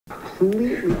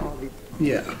completely obvious.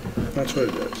 Yeah, that's what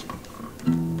it is.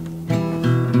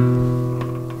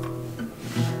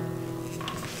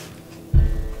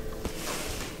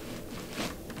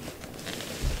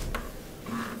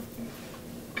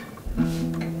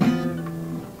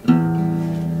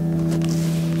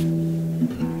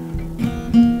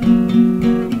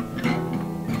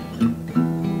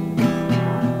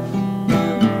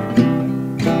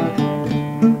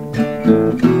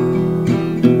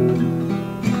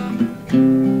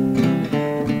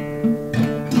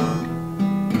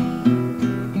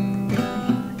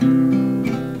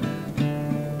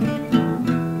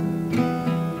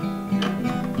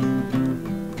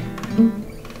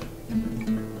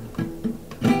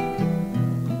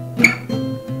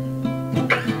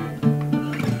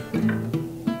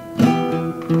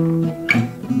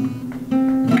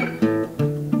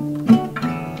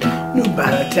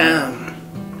 By the time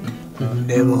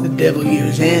the devil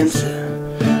gives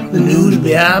answer, the news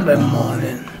be out by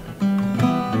morning,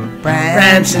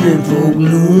 prancing in full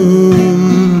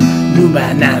gloom. Knew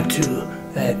by now too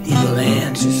that evil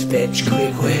answers fetch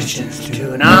quick questions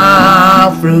too, and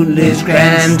all fruitless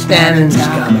grandstandings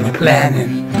got me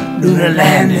planning lunar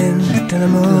landings to the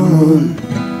moon.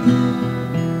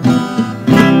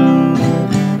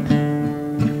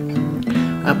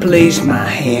 I placed my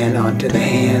hand onto the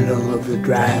handle of the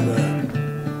driver,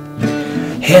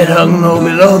 head hung low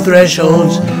below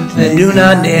thresholds that do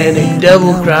not dare to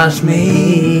double-cross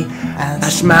me. I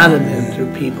smiled at them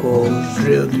through peepholes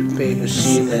drilled through paper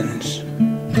ceilings,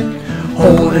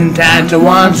 holding tight to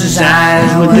Wance's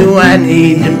eyes. What do I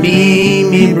need to be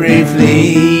me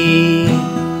briefly?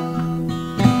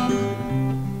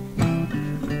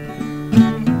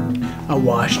 I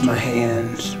washed my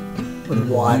hands with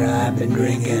water I've been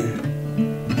drinking.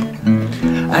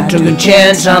 I took a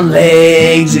chance on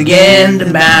legs again to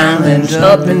balance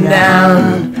up and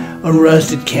down. A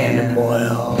rusted can of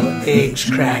oil, eggs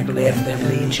cracked, left them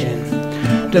leaching,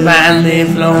 divinely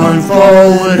flowing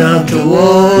forward up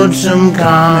towards some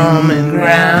common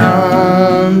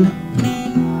ground.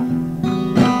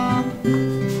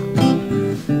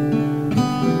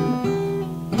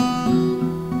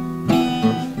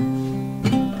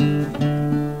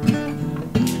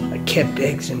 Kept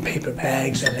eggs in paper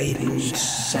bags I laid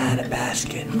inside a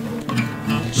basket,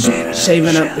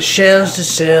 saving up the shells to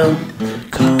sell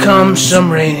come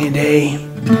some rainy day.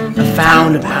 I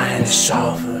found a pint of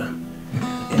sulfur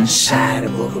inside a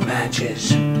book of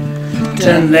matches,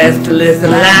 turned left to lift the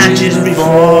latches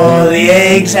before the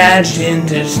eggs hatched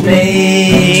into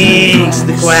snakes.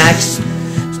 The quacks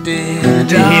to hear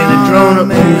the drone of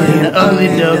a million ugly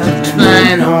ducklings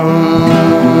flying home.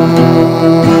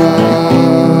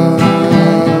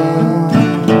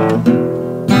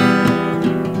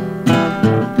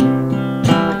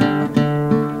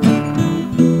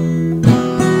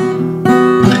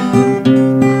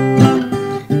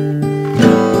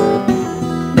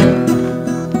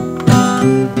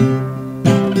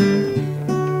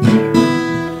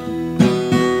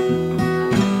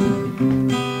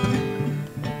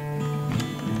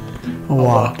 I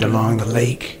walked along the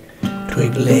lake,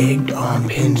 twig-legged on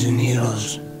pins and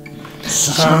needles. The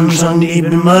sun sunk deep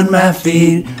in mud, my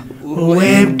feet were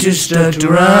way too stuck to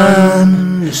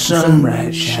run. The sun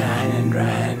bright shining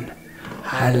drying,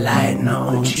 highlighting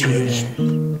all tears.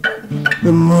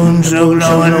 The moon so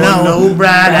glowing low,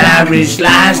 bright ivory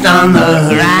sliced on the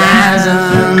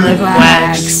horizon. The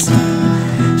quacks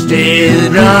stay the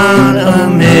drone of a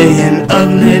million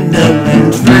ugly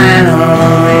ducklings flying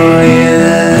home.